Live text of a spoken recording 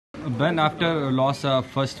Ben, after loss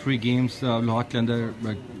first three games, Lahore Qalandar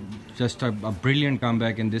just a brilliant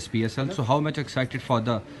comeback in this PSL. So how much excited for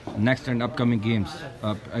the next and upcoming games,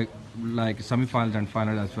 like semi-finals and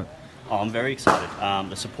final as well? Oh, I'm very excited.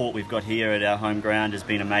 The support we've got here at our home ground has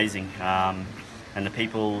been amazing. And the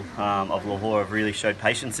people of Lahore have really showed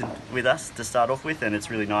patience with us to start off with, and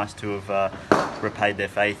it's really nice to have repaid their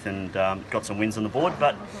faith and got some wins on the board.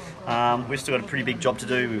 But we've still got a pretty big job to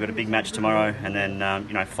do. We've got a big match tomorrow, and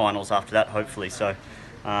then finals after that, hopefully. So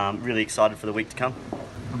really excited for the week to come.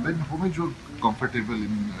 Ben, how much you comfortable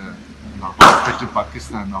in Lahore, especially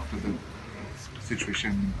Pakistan, after the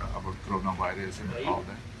situation about coronavirus and all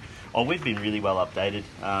that? Oh, we've been really well updated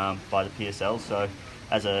by the PSL. So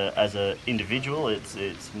as a individual,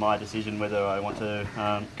 it's my decision whether I want to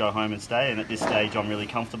go home and stay. And at this stage, I'm really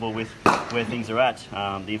comfortable with where things are at.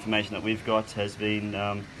 The information that we've got has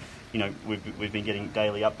been, we've been getting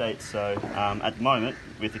daily updates. So at the moment,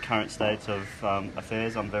 with the current state of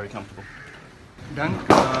affairs, I'm very comfortable. Dan,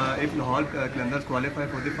 if Lahore Qalandars qualify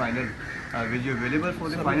for the final, will you be available for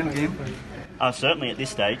the final game? Certainly at this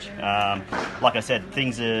stage. Like I said,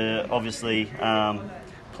 things are obviously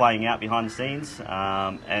playing out behind the scenes,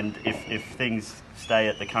 and if things stay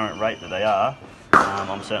at the current rate that they are,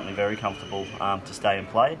 I'm certainly very comfortable to stay and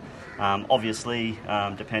play. Obviously,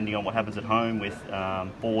 depending on what happens at home with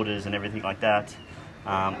borders and everything like that,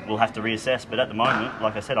 we'll have to reassess, but at the moment,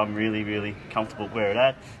 like I said, I'm really comfortable where it's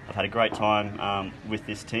at. I've had a great time with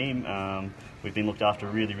this team. We've been looked after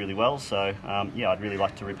really well, so yeah, I'd really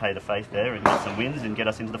like to repay the faith there and get some wins and get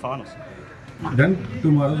us into the finals. Then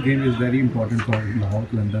tomorrow's game is very important for Lahore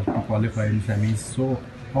Qalandar to qualify in semis. So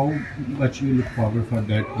how much you look forward for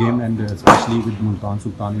that game, and especially with Multan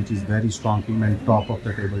Sultan, which is very strong team and top of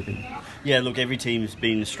the table team? Yeah, look, every team's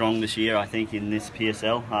been strong this year, I think, in this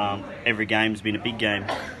PSL. Every game's been a big game.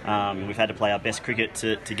 We've had to play our best cricket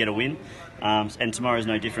to get a win. And tomorrow's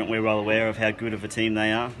no different. We're well aware of how good of a team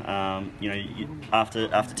they are. After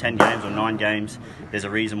 10 games or 9 games, there's a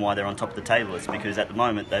reason why they're on top of the table. It's because at the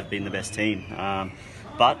moment they've been the best team.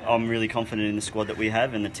 But I'm really confident in the squad that we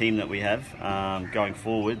have and the team that we have going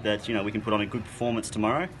forward, that we can put on a good performance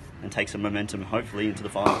tomorrow and take some momentum, hopefully, into the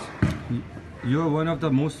finals. You're one of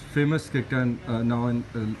the most famous cricketers now in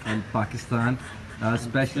Pakistan,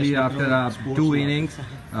 especially after 2 innings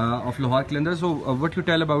of Lahore Qalandar. So what you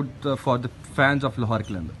tell about for the fans of Lahore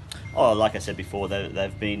Qalandar? Oh, like I said before,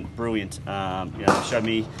 they've been brilliant. They've showed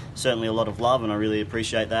me certainly a lot of love, and I really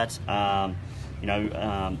appreciate that.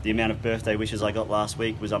 The amount of birthday wishes I got last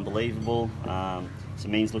week was unbelievable.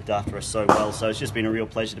 Sameen's looked after us so well, so it's just been a real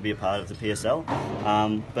pleasure to be a part of the PSL.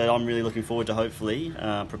 But I'm really looking forward to hopefully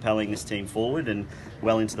propelling this team forward and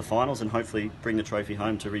well into the finals, and hopefully bring the trophy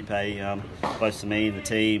home to repay both Sameen, the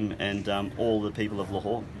team, and all the people of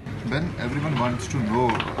Lahore. Ben, everyone wants to know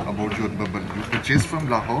about your bubble. You purchase from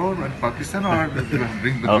Lahore and Pakistan, or you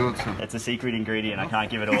bring the goods? It's a secret ingredient. I can't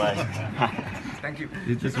give it away. Thank you.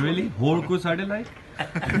 It's really whole ko sade like.